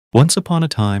Once upon a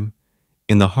time,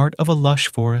 in the heart of a lush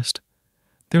forest,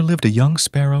 there lived a young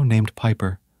sparrow named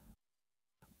Piper.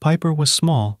 Piper was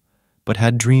small, but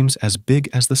had dreams as big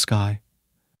as the sky.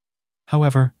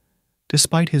 However,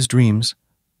 despite his dreams,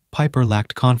 Piper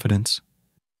lacked confidence.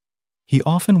 He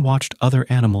often watched other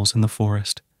animals in the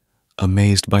forest,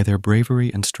 amazed by their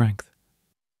bravery and strength.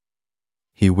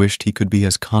 He wished he could be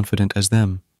as confident as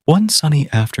them. One sunny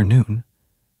afternoon,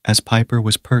 as Piper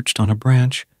was perched on a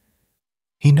branch,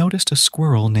 he noticed a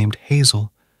squirrel named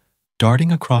Hazel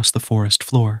darting across the forest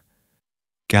floor,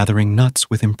 gathering nuts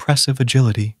with impressive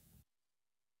agility.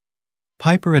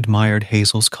 Piper admired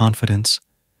Hazel's confidence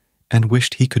and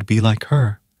wished he could be like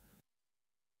her.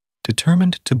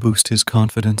 Determined to boost his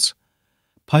confidence,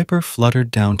 Piper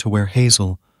fluttered down to where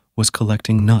Hazel was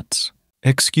collecting nuts.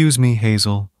 "Excuse me,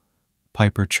 Hazel,"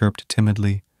 Piper chirped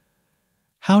timidly.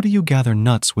 "How do you gather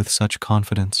nuts with such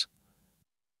confidence?"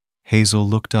 Hazel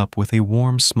looked up with a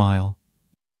warm smile.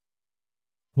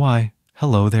 "Why,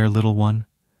 hello there, little one.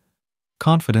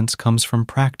 Confidence comes from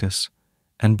practice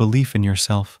and belief in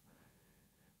yourself.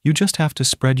 You just have to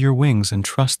spread your wings and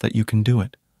trust that you can do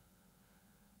it."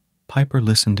 Piper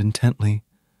listened intently,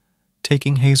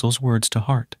 taking Hazel's words to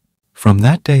heart. From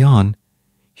that day on,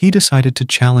 he decided to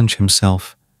challenge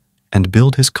himself and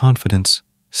build his confidence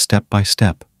step by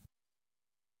step.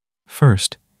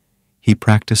 First, he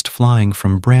practiced flying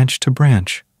from branch to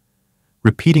branch,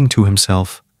 repeating to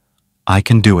himself, "I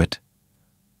can do it."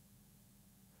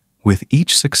 With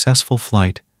each successful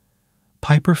flight,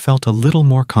 Piper felt a little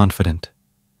more confident.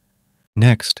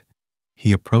 Next,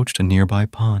 he approached a nearby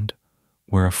pond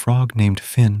where a frog named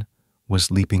Finn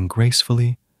was leaping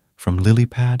gracefully from lily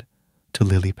pad to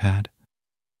lily pad.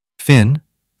 "Finn,"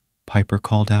 Piper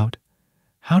called out,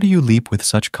 "how do you leap with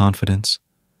such confidence?"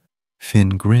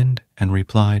 Finn grinned and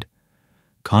replied,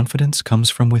 "Confidence comes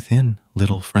from within,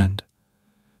 little friend.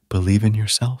 Believe in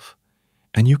yourself,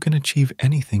 and you can achieve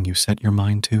anything you set your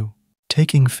mind to."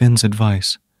 Taking Finn's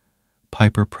advice,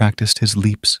 Piper practiced his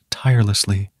leaps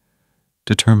tirelessly,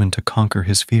 determined to conquer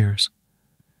his fears.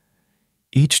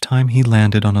 Each time he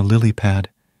landed on a lily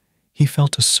pad, he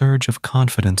felt a surge of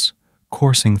confidence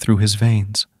coursing through his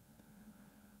veins.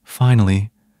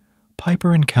 Finally,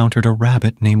 Piper encountered a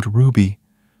rabbit named Ruby,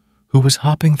 who was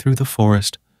hopping through the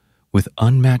forest with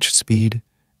unmatched speed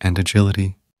and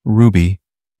agility. "Ruby,"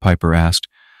 Piper asked,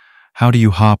 "how do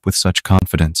you hop with such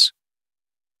confidence?"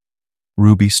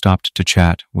 Ruby stopped to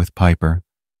chat with Piper,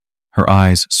 her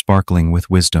eyes sparkling with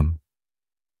wisdom.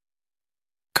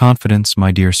 "Confidence,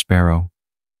 my dear Sparrow,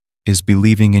 is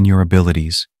believing in your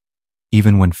abilities,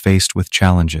 even when faced with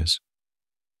challenges.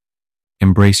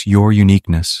 Embrace your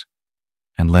uniqueness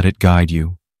and let it guide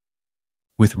you."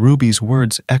 With Ruby's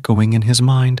words echoing in his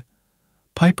mind,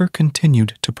 Piper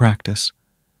continued to practice,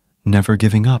 never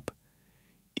giving up,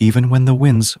 even when the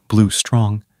winds blew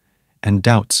strong and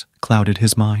doubts clouded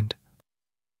his mind.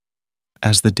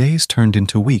 As the days turned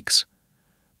into weeks,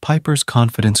 Piper's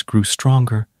confidence grew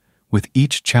stronger with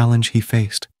each challenge he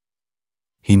faced.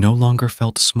 He no longer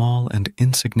felt small and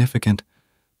insignificant,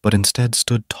 but instead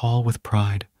stood tall with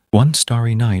pride. One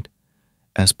starry night,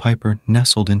 as Piper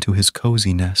nestled into his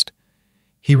cozy nest,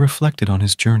 he reflected on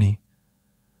his journey.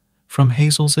 From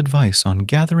Hazel's advice on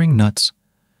gathering nuts,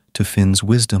 to Finn's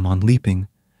wisdom on leaping,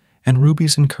 and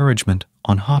Ruby's encouragement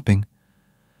on hopping,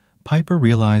 Piper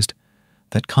realized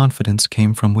that confidence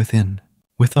came from within.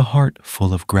 With a heart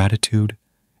full of gratitude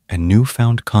and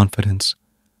newfound confidence,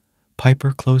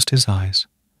 Piper closed his eyes,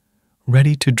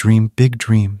 ready to dream big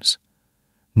dreams,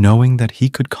 knowing that he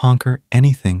could conquer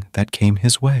anything that came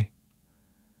his way.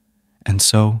 And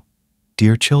so,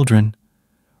 dear children,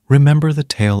 remember the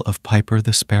tale of Piper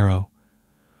the Sparrow,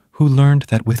 who learned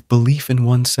that with belief in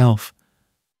oneself,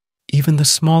 even the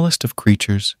smallest of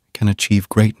creatures can achieve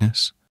greatness.